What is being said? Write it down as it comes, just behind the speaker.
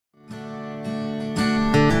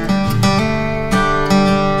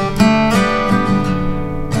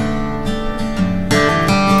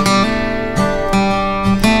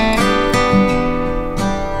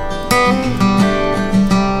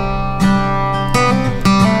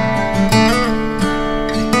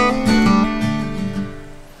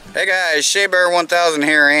guys, Shea Bear 1000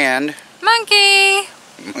 here and Monkey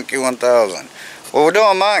 1000. What we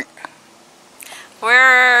doing, Monk?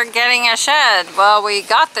 We're getting a shed. Well, we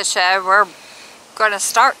got the shed. We're going to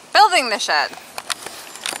start building the shed.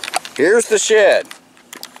 Here's the shed.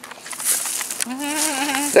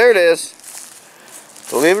 There it is.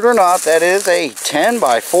 Believe it or not, that is a 10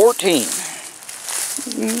 by 14.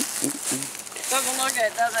 Doesn't look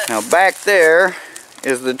it, does it? Now back there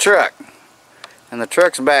is the truck. And the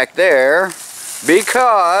truck's back there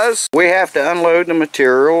because we have to unload the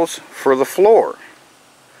materials for the floor.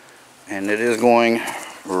 And it is going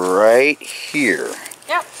right here.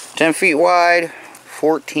 Yep. 10 feet wide,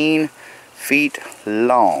 14 feet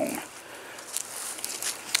long.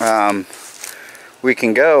 We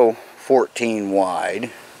can go 14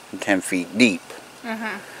 wide and 10 feet deep.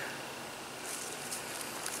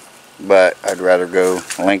 But I'd rather go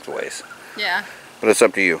lengthways. Yeah. But it's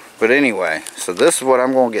up to you. But anyway, so this is what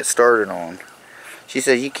I'm going to get started on. She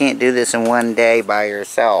says you can't do this in one day by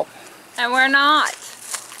yourself. And we're not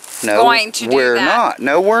No, going to do we're that. not.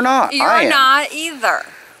 No, we're not. You're not either.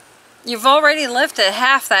 You've already lifted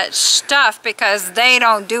half that stuff because they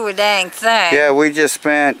don't do a dang thing. Yeah, we just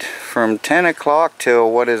spent from 10 o'clock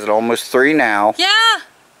till, what is it, almost 3 now. Yeah.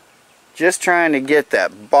 Just trying to get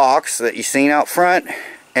that box that you seen out front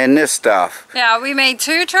and this stuff. Yeah, we made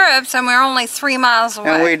 2 trips and we're only 3 miles away.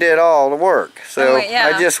 And we did all the work. So yeah.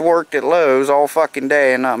 I just worked at Lowe's all fucking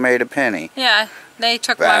day and not made a penny. Yeah, they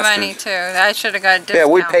took Bastards. my money too. I should have got a discount.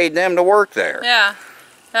 Yeah, we paid them to work there. Yeah.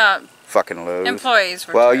 Fucking Lowe's. Employees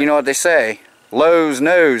were Well, too. you know what they say. Lowe's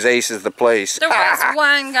knows Ace is the place. There was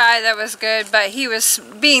one guy that was good, but he was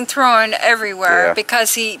being thrown everywhere Yeah.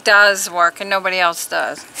 because he does work and nobody else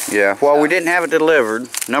does. Yeah, well, we didn't have it delivered.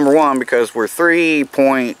 Number one, because we're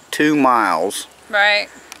 3.2 miles. Right.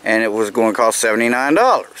 And it was going to cost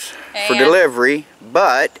 $79 for And? delivery.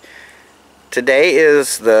 But today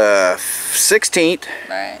is the 16th.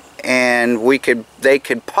 Right. And they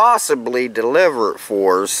could possibly deliver it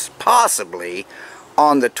for us, possibly,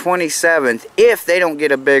 on the 27th if they don't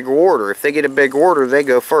get a big order. If they get a big order, they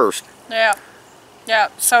go first. Yeah. Yeah,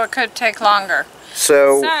 so it could take longer.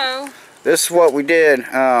 So this is what we did.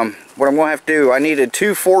 What I'm going to have to do, I needed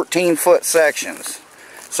 2 14-foot sections.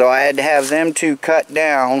 So I had to have them 2 cut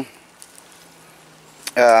down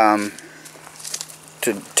to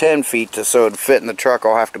 10 feet so it'd fit in the truck.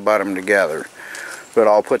 I'll have to butt them together. But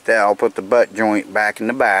I'll put the butt joint back in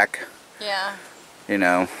the back. Yeah. You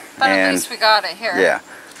know. But at least we got it here. Yeah.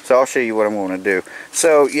 So I'll show you what I'm going to do.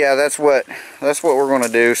 So yeah, that's what we're going to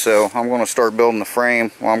do. So I'm going to start building the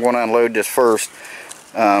frame. Well, I'm going to unload this first.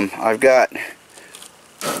 I've got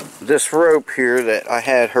this rope here that I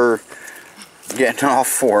had her getting off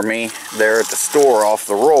for me there at the store off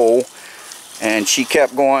the roll, and she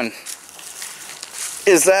kept going,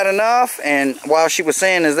 is that enough? And while she was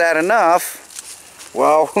saying, is that enough?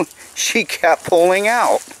 Well, she kept pulling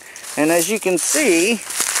out. And as you can see,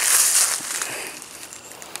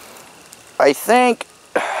 I think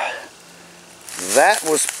that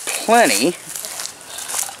was plenty.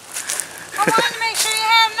 I wanted to make sure you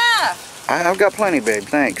had enough. I've got plenty, babe,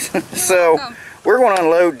 thanks. So, we're going to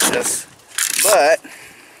unload this. But,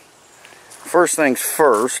 first things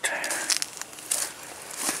first.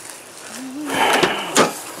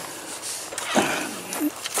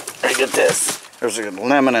 Look at this. There's a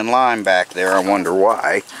lemon and lime back there. I wonder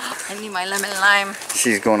why. I need my lemon lime.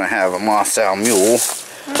 She's going to have a Mossau mule.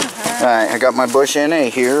 Alright, I got my Bush NA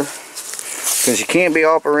here. Because you can't be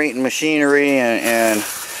operating machinery and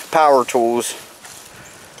power tools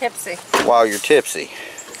Tipsy. while you're tipsy.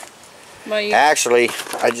 Well, Actually,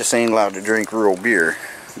 I just ain't allowed to drink real beer.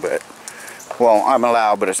 But, well, I'm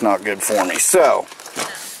allowed, but it's not good for me. So,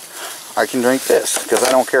 I can drink this. Because I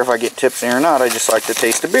don't care if I get tipsy or not. I just like to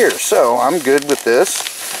taste the beer. So, I'm good with this.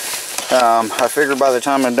 I figure by the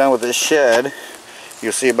time I'm done with this shed,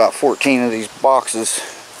 you'll see about 14 of these boxes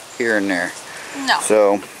here and there. No.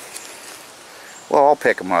 So, well, I'll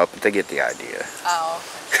pick them up, but they get the idea. Oh.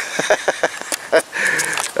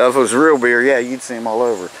 If it was real beer, yeah, you'd see them all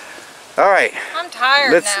over. Alright. I'm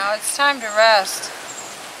tired now. It's time to rest.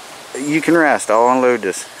 You can rest. I'll unload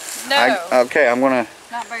this. No. Okay, I'm going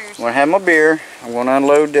Not by yourself. to have my beer. I'm going to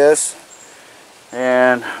unload this.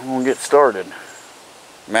 And I'm going to get started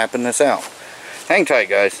mapping this out. Hang tight,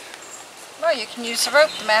 guys. Well, you can use the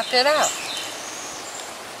rope to map it out.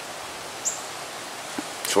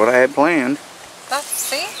 That's what I had planned.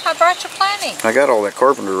 See? I brought you plenty. I got all that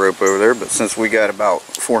carpenter rope over there, but since we got about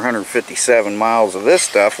 457 miles of this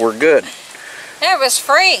stuff, we're good. It was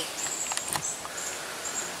free.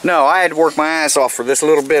 No, I had to work my ass off for this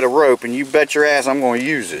little bit of rope, and you bet your ass I'm going to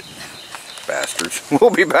use it. bastards. We'll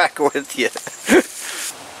be back with you.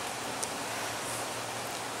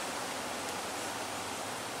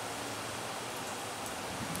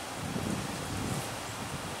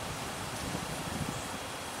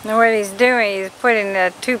 Now what he's doing, he's putting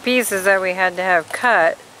the two pieces that we had to have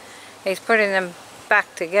cut, he's putting them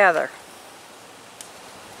back together.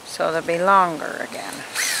 So they'll be longer again.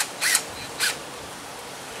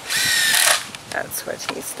 That's what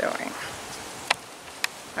he's doing.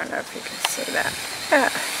 I don't know if you can see that. Ah,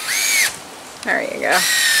 there you go.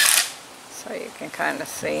 So you can kind of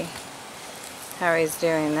see how he's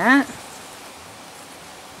doing that.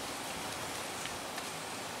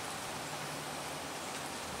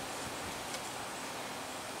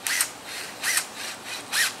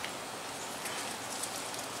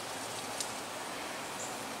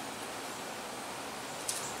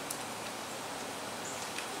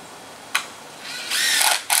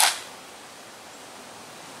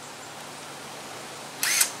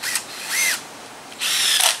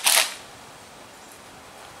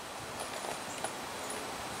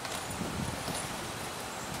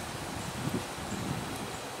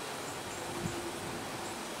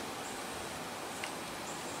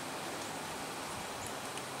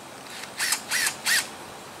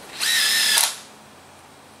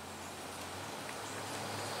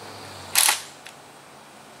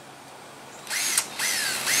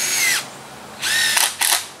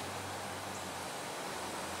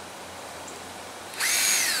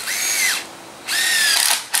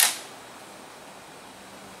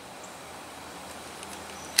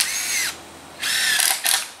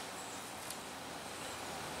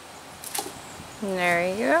 And there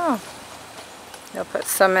you go. You'll put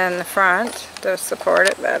some in the front to support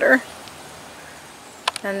it better.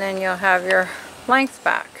 And then you'll have your length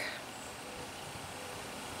back.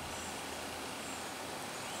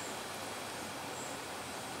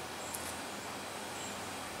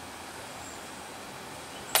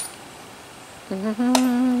 They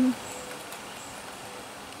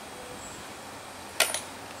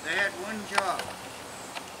had one job.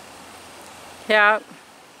 Yeah.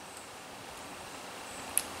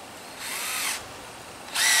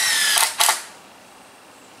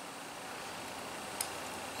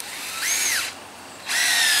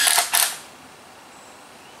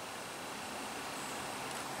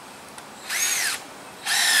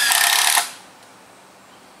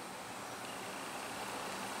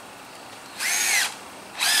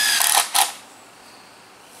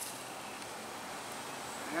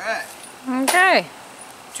 Okay.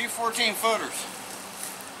 2 14-footers.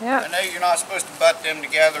 Yeah. I know you're not supposed to butt them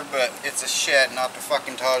together, but it's a shed, not the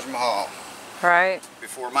fucking Taj Mahal. Right.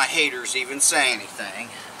 Before my haters even say anything.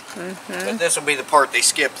 But this will be the part they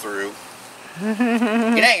skip through. You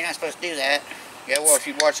know you're not supposed to do that. Yeah, well, if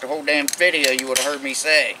you'd watched the whole damn video, you would have heard me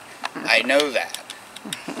say. I know that.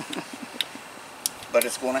 But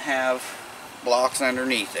it's going to have blocks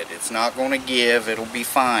underneath it. It's not going to give. It'll be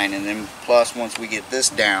fine. And then plus, once we get this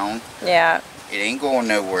down, Yeah. it ain't going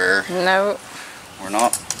nowhere. No. We're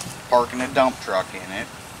not parking a dump truck in it.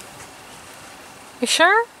 You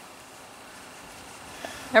sure?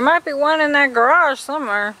 There might be one in that garage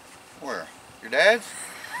somewhere. Where? Your dad's?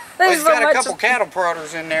 Well, There's he's got so a much- couple cattle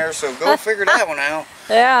prodders in there, so go figure that one out.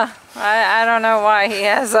 Yeah. I don't know why he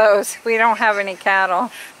has those. We don't have any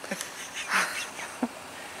cattle.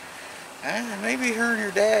 Maybe her and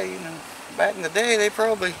your dad, you know, back in the day, they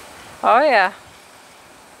probably... Oh yeah.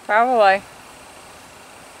 Probably.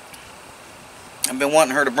 I've been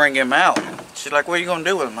wanting her to bring him out. She's like, what are you going to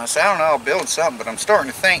do with him? I said, I don't know, I'll build something, but I'm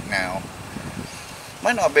starting to think now.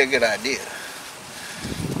 Might not be a good idea.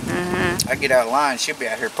 I get out of line, she'll be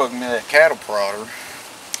out here poking me that cattle prodder.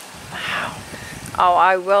 Wow. Oh,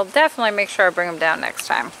 I will definitely make sure I bring them down next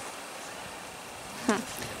time.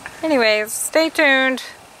 Anyways, stay tuned.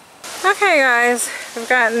 Okay guys, we've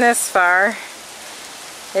gotten this far.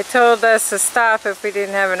 It told us to stop if we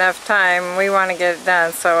didn't have enough time. We want to get it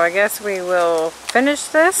done, so I guess we will finish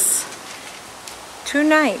this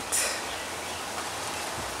tonight.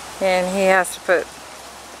 And he has to put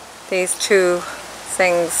these two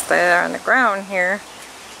things that are on the ground here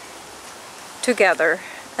together,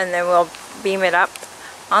 and then we'll beam it up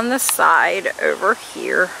on the side over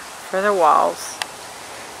here for the walls.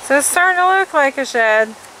 So it's starting to look like a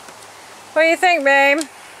shed. What do you think, babe?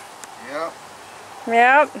 Yep.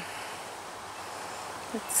 Yep.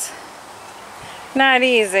 It's not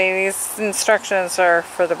easy. These instructions are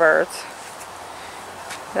for the birds.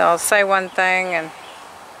 They'll say one thing and,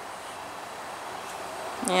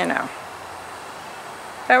 you know.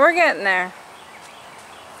 But we're getting there.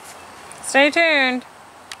 Stay tuned.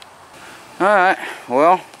 Alright,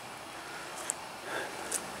 well,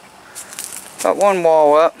 Got one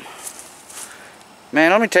wall up.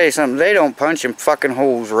 Man, let me tell you something. They don't punch them fucking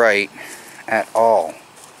holes right at all.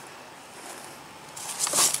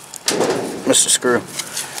 Mr. Screw.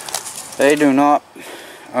 They do not.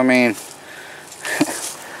 I mean,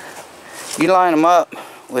 you line them up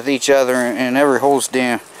with each other, and every hole's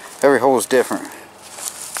different.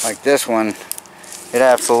 Like this one, it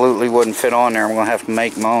absolutely wouldn't fit on there. I'm gonna have to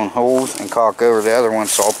make my own holes and caulk over the other one,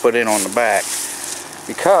 so I'll put it on the back,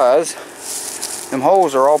 because them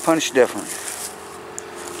holes are all punched different.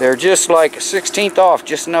 They're just like a 1/16 off,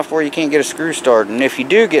 just enough where you can't get a screw started. And if you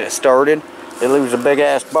do get it started, it leaves a big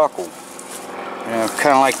ass buckle. You know,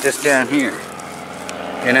 kind of like this down here.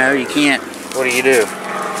 You know, you can't. What do?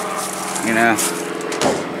 You know,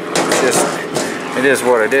 it is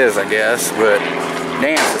what it is, I guess. But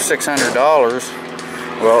damn, for $600,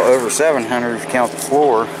 well, over $700 if you count the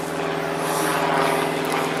floor. I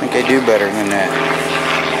think they do better than that.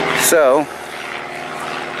 So,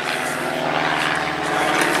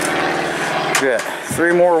 we've got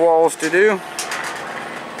 3 more walls to do.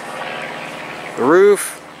 The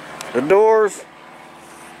roof, the doors.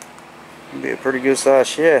 It'll be a pretty good sized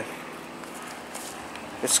shed.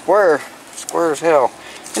 It's square as hell.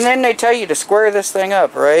 And then they tell you to square this thing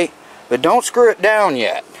up, right? But don't screw it down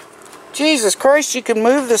yet. Jesus Christ, you can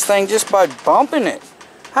move this thing just by bumping it.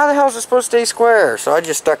 How the hell is it supposed to stay square? So I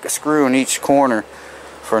just stuck a screw in each corner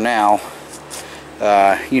for now.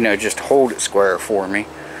 You know, just to hold it square for me.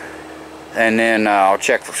 And then I'll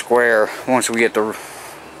check for square. Once we get the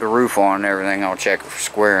roof on and everything, I'll check for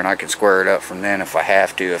square, and I can square it up from then if I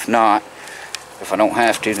have to. If not, if I don't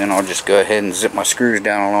have to, then I'll just go ahead and zip my screws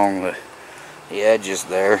down along the edges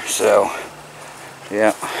there. So,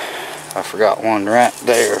 yeah, I forgot one right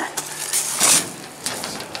there.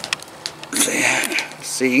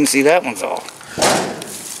 See, you can see that one's off.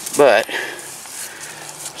 But,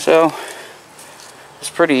 so, it's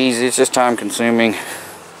pretty easy. It's just time consuming.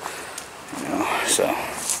 You know, so,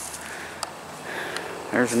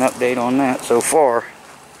 there's an update on that so far.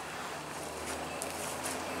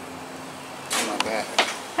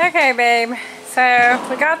 Okay, babe. So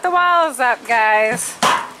we got the walls up, guys.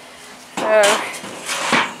 So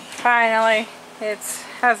finally, it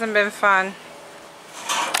hasn't been fun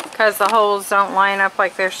because the holes don't line up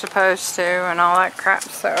like they're supposed to and all that crap.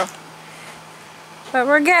 So, but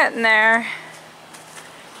we're getting there.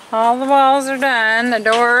 All the walls are done. The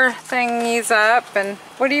door thingy's up, and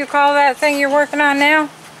what do you call that thing you're working on now?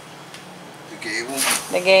 The gable.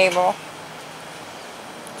 The gable.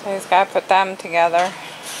 So he's got to put them together.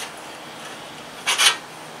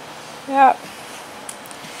 Yep.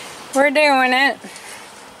 We're doing it.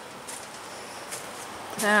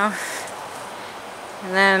 So,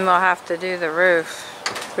 and then we'll have to do the roof.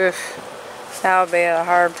 That'll be the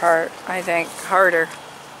hard part, I think. Harder.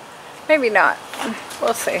 Maybe not.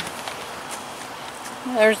 We'll see.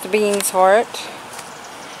 There's the beams for it.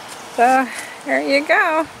 So, there you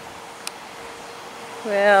go.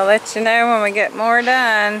 We'll let you know when we get more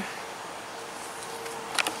done.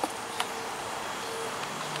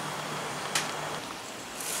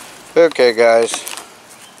 Okay, guys,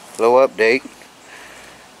 little update.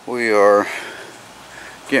 We are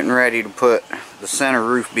getting ready to put the center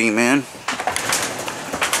roof beam in.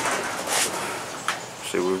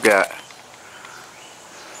 So we've got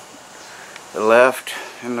the left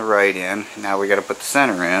and the right in. Now we got to put the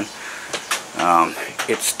center in.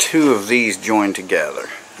 It's 2 of these joined together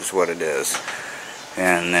is what it is,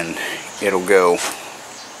 and then it'll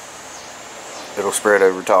spread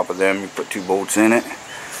over top of them. You put 2 bolts in it,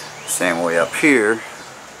 same way up here.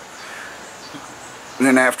 And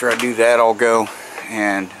then after I do that, I'll go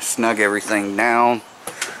and snug everything down.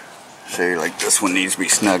 So like this one needs to be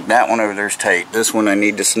snug. That one over there is tight. This one I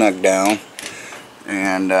need to snug down,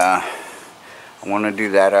 and I want to do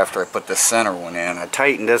that after I put the center one in. I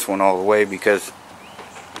tightened this one all the way because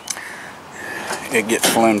it gets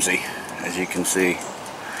flimsy, as you can see.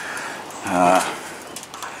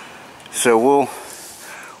 So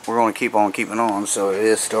we're going to keep on keeping on. So it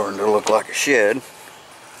is starting to look like a shed.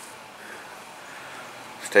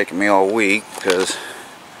 It's taking me all week because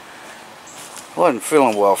I wasn't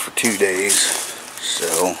feeling well for 2 days.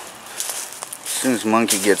 So as soon as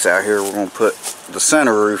Monkey gets out here, we're going to put the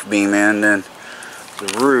center roof beam in. Then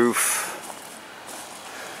the roof,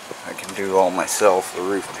 I can do all myself, the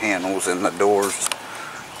roof panels and the doors.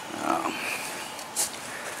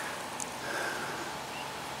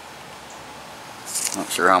 Not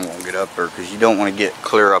sure I'm going to get up there because you don't want to get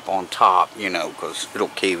clear up on top, you know, because it'll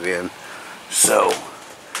cave in. So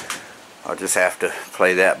I'll just have to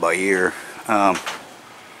play that by ear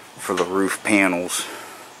for the roof panels.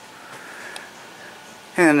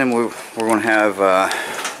 And then we're going to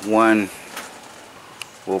have one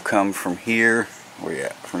will come from here, where you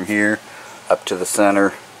at? From here up to the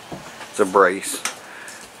center. It's a brace.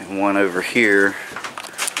 And one over here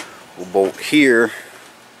will bolt here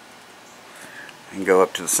and go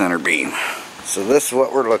up to the center beam. So this is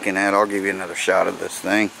what we're looking at. I'll give you another shot of this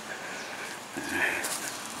thing.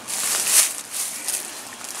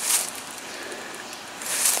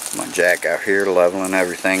 My jack out here leveling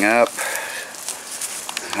everything up.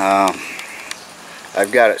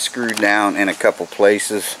 I've got it screwed down in a couple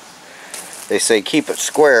places. They say keep it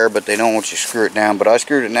square, but they don't want you to screw it down. But I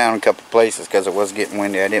screwed it down in a couple places because it was getting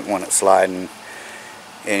windy. I didn't want it sliding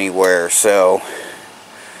anywhere. So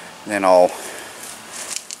then I'll,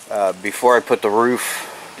 before I put the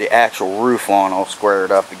roof, the actual roof on, I'll square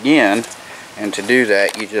it up again. And to do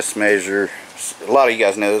that, you just measure. A lot of you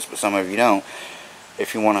guys know this, but some of you don't.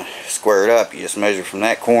 If you want to square it up, you just measure from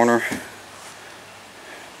that corner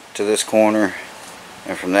to this corner,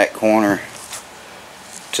 and from that corner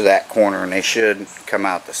to that corner, and they should come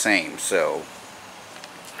out the same. So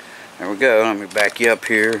there we go. Let me back you up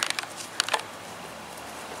here.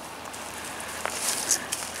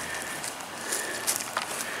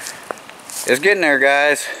 It's getting there,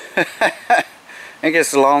 guys. I think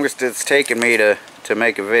it's the longest it's taken me to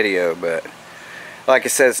make a video, but like I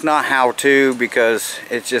said, it's not how to, because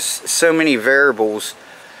it's just so many variables.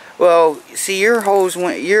 Well, see,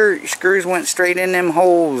 your screws went straight in them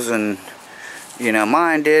holes, and you know,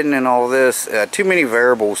 mine didn't, and all this. Too many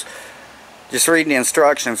variables. Just reading the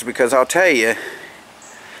instructions, because I'll tell you,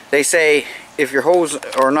 they say if your holes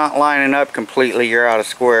are not lining up completely, you're out of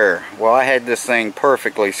square. Well, I had this thing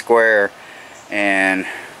perfectly square, and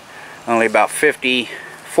only about 45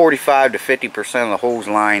 to 50% of the holes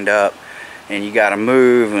lined up. And you got to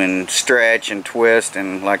move and stretch and twist,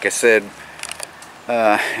 and like I said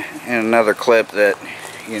in another clip, that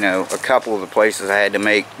you know, a couple of the places I had to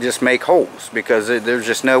make holes, because there's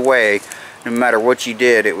just no way, no matter what you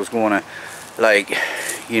did, it was going to, like,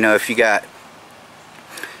 you know, if you got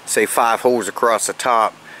say 5 holes across the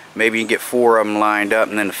top, maybe you get 4 of them lined up,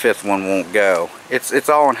 and then the 5th one won't go. It's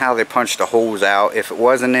all on how they punch the holes out. If it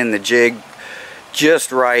wasn't in the jig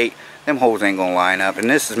just right, them holes ain't gonna line up. And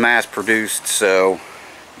this is mass produced, so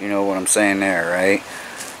you know what I'm saying there, right?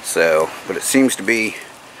 So, but it seems to be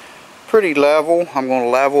pretty level. I'm gonna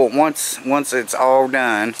level it once it's all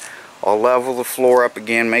done. I'll level the floor up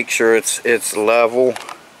again, make sure it's level.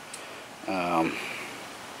 And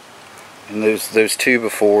those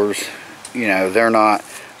 2x4s, you know, they're not,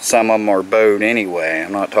 some of them are bowed anyway.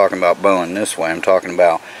 I'm not talking about bowing this way. I'm talking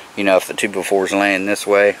about, you know, if the 2x4's laying this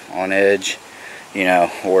way on edge, you know,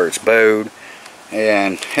 where it's bowed.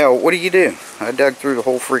 And hell, what do? I dug through the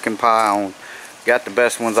whole freaking pile, got the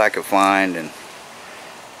best ones I could find.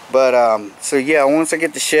 But so yeah, once I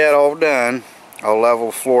get the shed all done, I'll level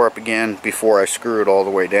the floor up again before I screw it all the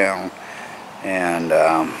way down, and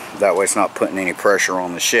that way it's not putting any pressure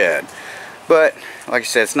on the shed. But like I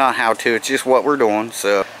said, it's not how to, it's just what we're doing.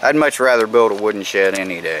 So I'd much rather build a wooden shed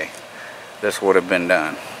any day. This would have been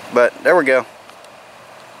done. But there we go.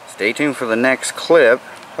 Stay tuned for the next clip.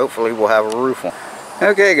 Hopefully we'll have a roof on.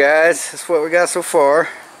 Okay guys, that's what we got so far.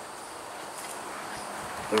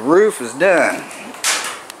 The roof is done.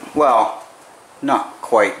 Well, not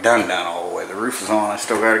quite done all the way. The roof is on. I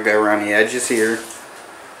still got to go around the edges here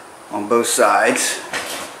on both sides.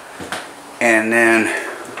 And then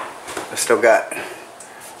I still got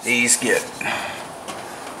these here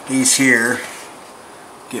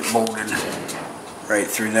get bolted right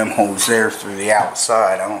through them holes there, through the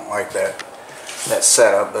outside. I don't like that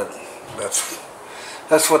setup, but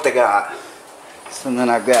that's what they got. So then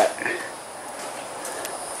I've got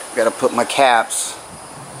to put my caps,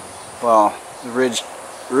 well, the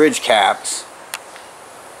ridge caps.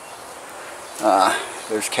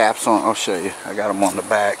 There's caps on. I'll show you. I got them on the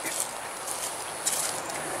back.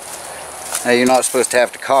 Now you're not supposed to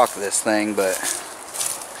have to caulk this thing, but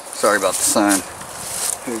sorry about the sun.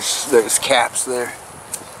 There's those caps there.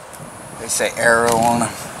 They say Arrow on them.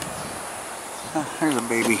 Oh, there's a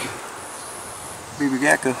baby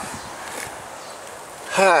gecko.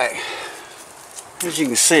 Hi. As you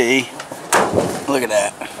can see, look at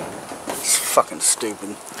that. It's fucking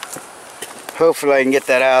stupid. Hopefully I can get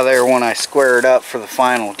that out of there when I square it up for the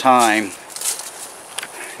final time.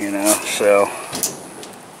 You know, so.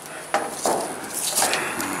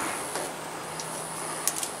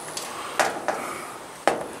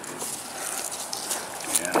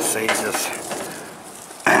 Yeah, see,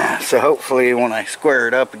 so hopefully when I square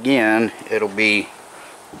it up again, they'll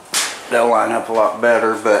line up a lot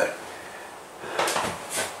better, but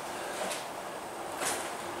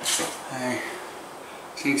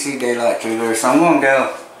So you can see daylight through there. So I'm going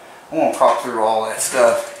to caulk through all that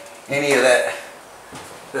stuff. Any of that,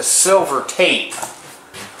 the silver tape.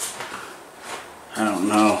 I don't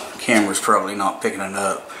know, camera's probably not picking it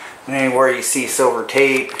up. And anywhere you see silver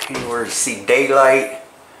tape, anywhere you see daylight,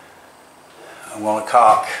 I'm going to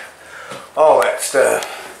caulk all that stuff.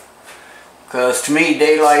 Because to me,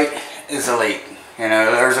 daylight is a leak. You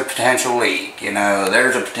know, there's a potential leak. You know,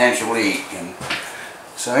 there's a potential leak. And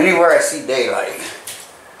so anywhere I see daylight.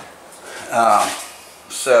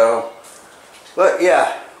 But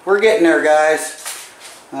yeah, we're getting there, guys.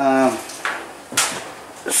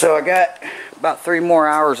 So I got about 3 more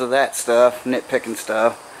hours of that stuff, nitpicking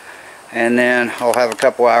stuff. And then I'll have a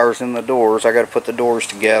couple hours in the doors. I got to put the doors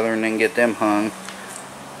together and then get them hung.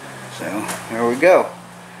 So there we go.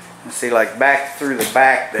 You see, like back through the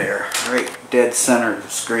back there, right dead center of the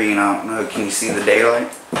screen. I don't know, can you see the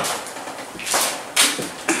daylight?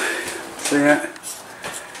 See that?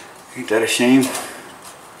 Ain't that a shame?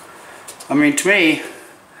 I mean, to me,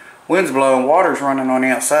 wind's blowing, water's running on the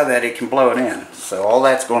outside of that, it can blow it in. So all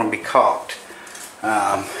that's going to be caulked.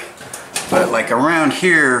 But like around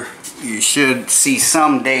here, you should see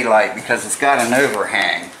some daylight because it's got an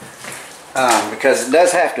overhang. Because it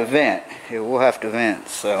does have to vent. It will have to vent.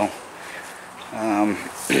 So,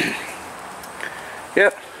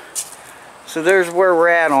 yep. So there's where we're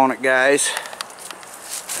at on it, guys.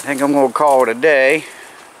 I think I'm going to call it a day.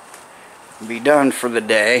 Be done for the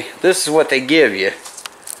day. This is what they give you.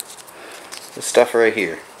 This stuff right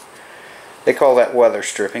here. They call that weather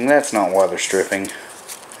stripping. That's not weather stripping.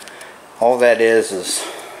 All that is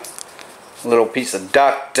a little piece of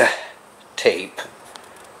duct tape.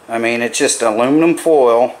 I mean, it's just aluminum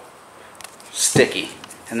foil, sticky,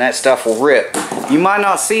 and that stuff will rip. You might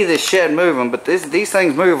not see this shed moving, but these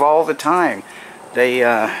things move all the time. They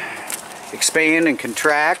expand and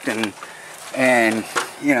contract, and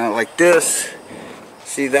you know, like this.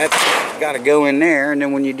 See, that's got to go in there, and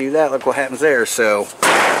then when you do that, look what happens there. So,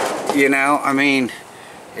 you know, I mean,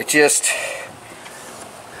 it just.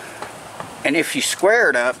 And if you square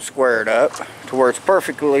it up to where it's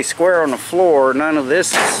perfectly square on the floor, none of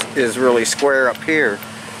this is really square up here.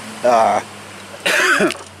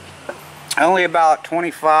 Only about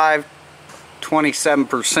 27%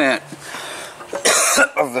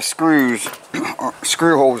 of the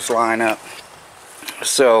screw holes line up.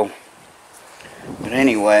 So, but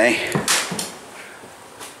anyway,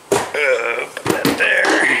 put that there.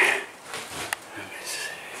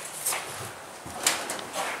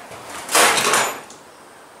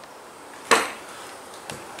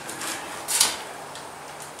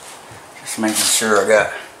 Just making sure I got,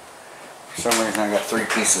 for some reason I got 3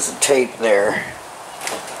 pieces of tape there.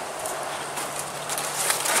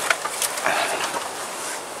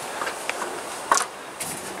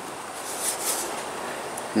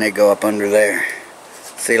 And they go up under there.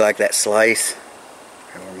 See, like that slice?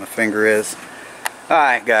 Right where my finger is.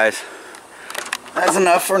 Alright guys, that's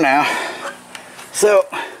enough for now. So,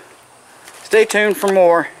 stay tuned for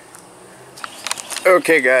more.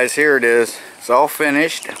 Okay guys, here it is. It's all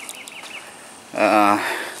finished.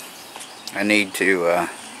 I need to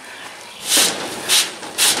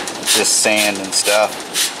just sand and stuff.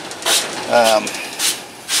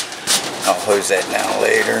 I'll hose that down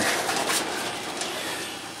later.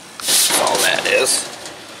 That's all that is.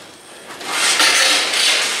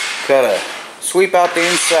 Gotta sweep out the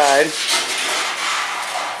inside.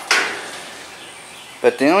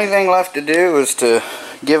 But the only thing left to do is to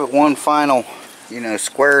give it one final, you know,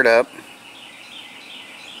 square it up.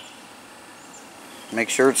 Make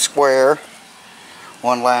sure it's square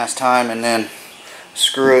one last time, and then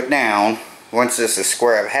screw it down. Once this is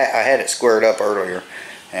square, I had it squared up earlier,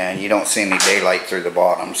 and you don't see any daylight through the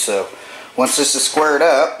bottom. So once this is squared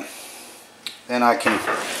up, then I can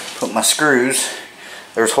put my screws.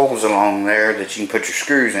 There's holes along there that you can put your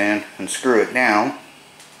screws in and screw it down,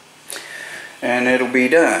 and it'll be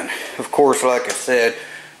done. Of course, like I said,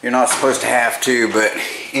 you're not supposed to have to, but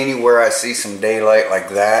anywhere I see some daylight like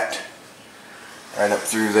that, right up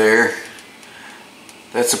through there,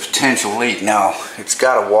 that's a potential leak. Now, it's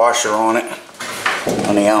got a washer on it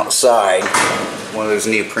on the outside, one of those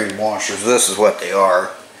neoprene washers. This is what they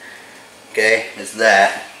are. Okay, it's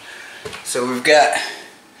that. So we've got,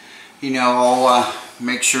 you know, I'll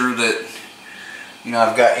make sure that, you know,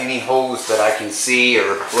 I've got any holes that I can see,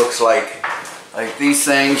 or looks like these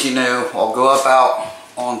things, you know, I'll go up out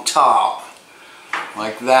on top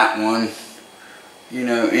like that one. You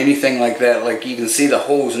know, anything like that, like you can see the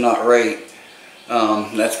holes not right.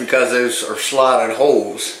 That's because those are slotted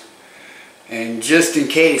holes. And just in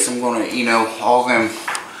case, I'm going to, you know, all them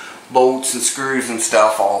bolts and screws and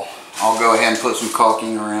stuff, I'll I'll go ahead and put some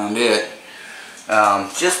caulking around it,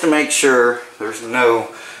 just to make sure there's going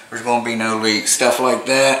to be no leaks, stuff like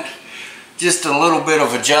that. Just a little bit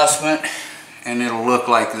of adjustment, and it'll look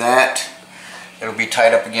like that. It'll be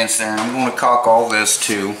tight up against there, and I'm going to caulk all this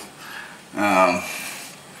too.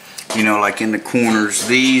 You know, like in the corners,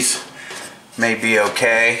 these may be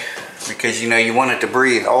okay, because you know you want it to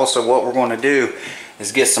breathe. Also, what we're going to do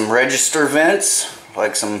is get some register vents,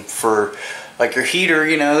 like some for like your heater,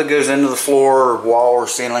 you know, that goes into the floor or wall or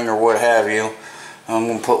ceiling or what have you. I'm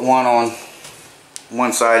going to put one on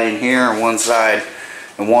one side in here and one side,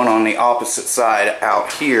 and one on the opposite side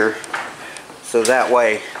out here, so that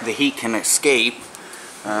way the heat can escape.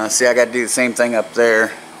 See, I got to do the same thing up there.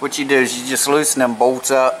 What you do is you just loosen them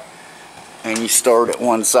bolts up, and you start at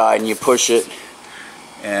one side and you push it,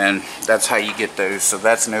 and that's how you get those. So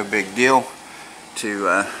that's no big deal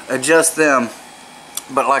to adjust them.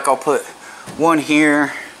 But like, I'll put one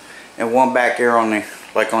here and one back here on the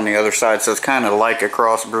on the other side, so it's kind of like a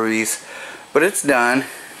cross breeze, but it's done.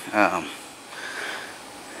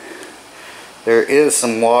 There is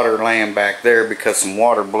some water laying back there because some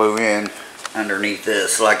water blew in underneath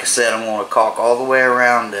this. Like I said, I'm going to caulk all the way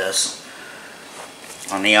around this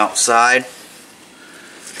on the outside,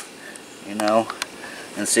 you know,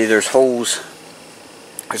 and see there's holes.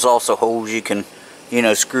 There's also holes you can, you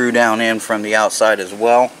know, screw down in from the outside as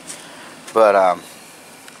well. But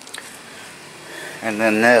and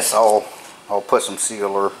then this, I'll put some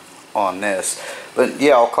sealer on this. But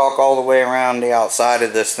yeah, I'll caulk all the way around the outside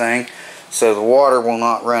of this thing, so the water will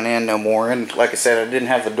not run in no more. And like I said, I didn't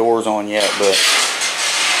have the doors on yet, but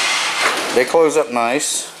they close up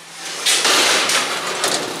nice.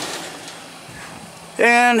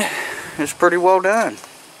 And it's pretty well done.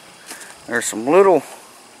 There's some little,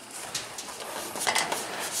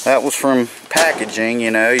 that was from packaging,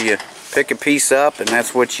 you know, you pick a piece up and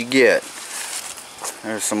that's what you get.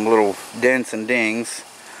 There's some little dents and dings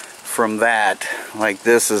from that. Like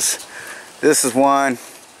this is one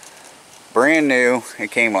brand new. It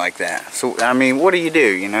came like that. So I mean, what do?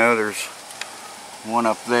 You know, there's one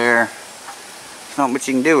up there. Not much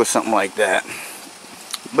you can do with something like that.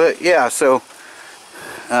 But yeah, so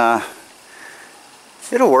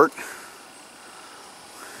it'll work.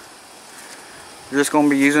 You're just going to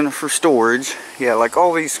be using it for storage. Yeah, like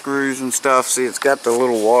all these screws and stuff, see, it's got the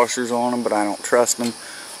little washers on them, but I don't trust them.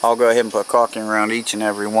 I'll go ahead and put caulking around each and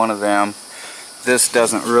every one of them. This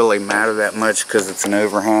doesn't really matter that much because it's an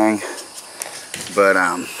overhang. But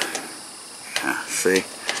see,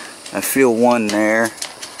 I feel one there.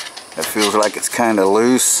 That feels like it's kind of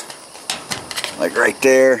loose, like right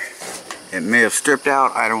there. It may have stripped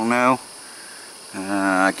out, I don't know.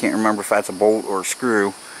 I can't remember if that's a bolt or a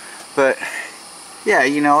screw, but yeah,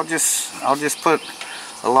 you know, I'll just put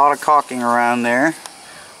a lot of caulking around there.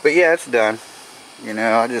 But yeah, it's done. You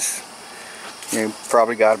know, I just, you know,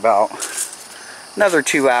 probably got about another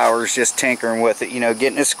 2 hours just tinkering with it, you know,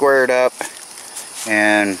 getting it squared up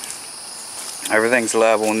and everything's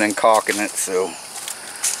level, and then caulking it. So,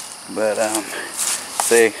 but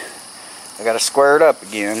see, I got to square it up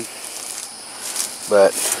again.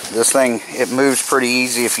 But this thing, it moves pretty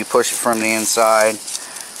easy if you push it from the inside.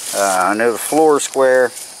 I know the floor is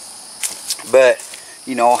square, but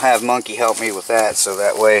you know, I'll have Monkey help me with that, so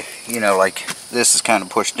that way, you know, like this is kind of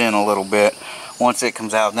pushed in a little bit. Once it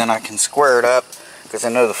comes out, then I can square it up, because I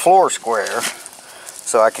know the floor is square,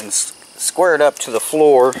 so I can square it up to the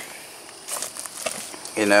floor.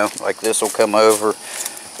 You know, like this will come over,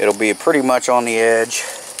 it'll be pretty much on the edge,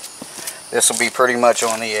 this will be pretty much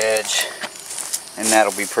on the edge, and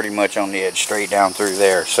that'll be pretty much on the edge straight down through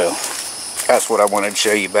there. So that's what I wanted to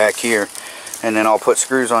show you back here. And then I'll put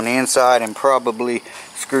screws on the inside and probably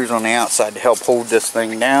screws on the outside to help hold this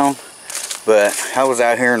thing down. But I was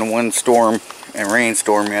out here in a windstorm and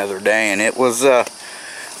rainstorm the other day, and it was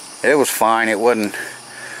fine. It wasn't,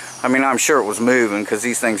 I mean, I'm sure it was moving, because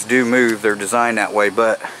these things do move, they're designed that way,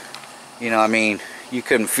 but you know, I mean, you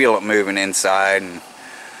couldn't feel it moving inside and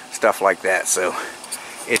stuff like that. So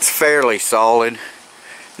it's fairly solid.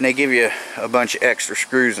 And they give you a bunch of extra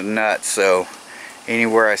screws and nuts, so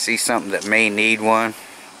anywhere I see something that may need one,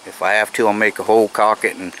 if I have to, I'll make a hole, caulk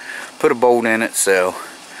it, and put a bolt in it. So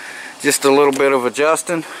just a little bit of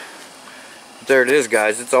adjusting. There it is,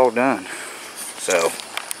 guys, it's all done. So,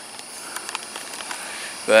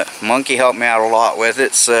 but Monkey helped me out a lot with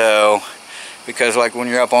it, so, because like when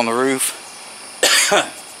you're up on the roof,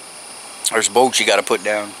 there's bolts you got to put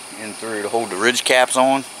down in through to hold the ridge caps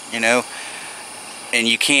on, you know. And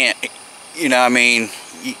you can't, you know, I mean,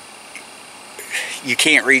 you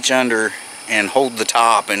can't reach under and hold the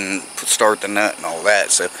top and start the nut and all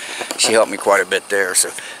that. So she helped me quite a bit there. So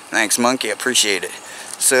thanks, Monkey, I appreciate it.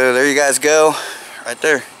 So there you guys go, right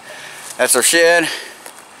there. That's our shed.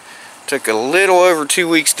 Took a little over 2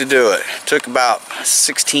 weeks to do it. Took about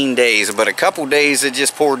 16 days, but a couple days it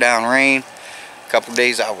just poured down rain. A couple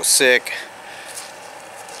days I was sick.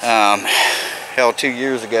 Hell, 2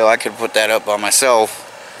 years ago I could put that up by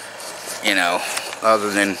myself, you know, other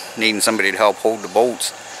than needing somebody to help hold the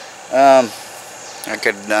bolts. I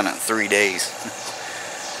could have done it in 3 days.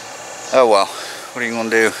 Oh well, what are you gonna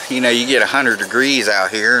do? You know, you get 100 degrees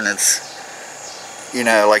out here, and it's, you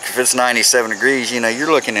know, like if it's 97 degrees, you know,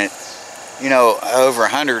 you're looking at, you know, over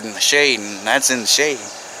 100 in the shade, and that's in the shade.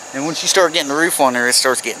 And once you start getting the roof on there, it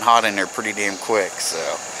starts getting hot in there pretty damn quick.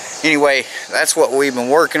 So anyway, that's what we've been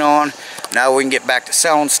working on. Now we can get back to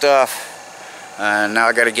selling stuff. Now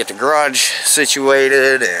I got to get the garage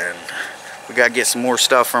situated, and we got to get some more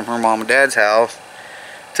stuff from her mom and dad's house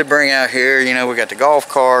to bring out here. You know, we got the golf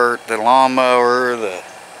cart, the lawnmower, the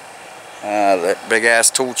big ass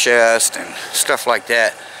tool chest and stuff like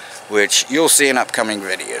that, which you'll see in upcoming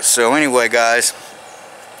videos. So anyway, guys,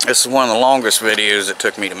 this is one of the longest videos it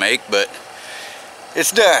took me to make, but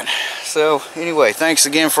it's done. So anyway, thanks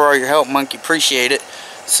again for all your help, Monkey, appreciate it.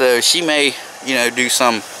 So she may, you know, do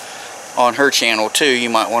some on her channel too. You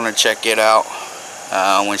might want to check it out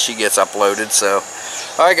when she gets uploaded. So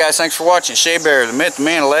alright guys, thanks for watching. Shea Bear, the myth, the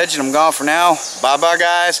man, the legend. I'm gone for now. Bye bye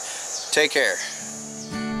guys, take care.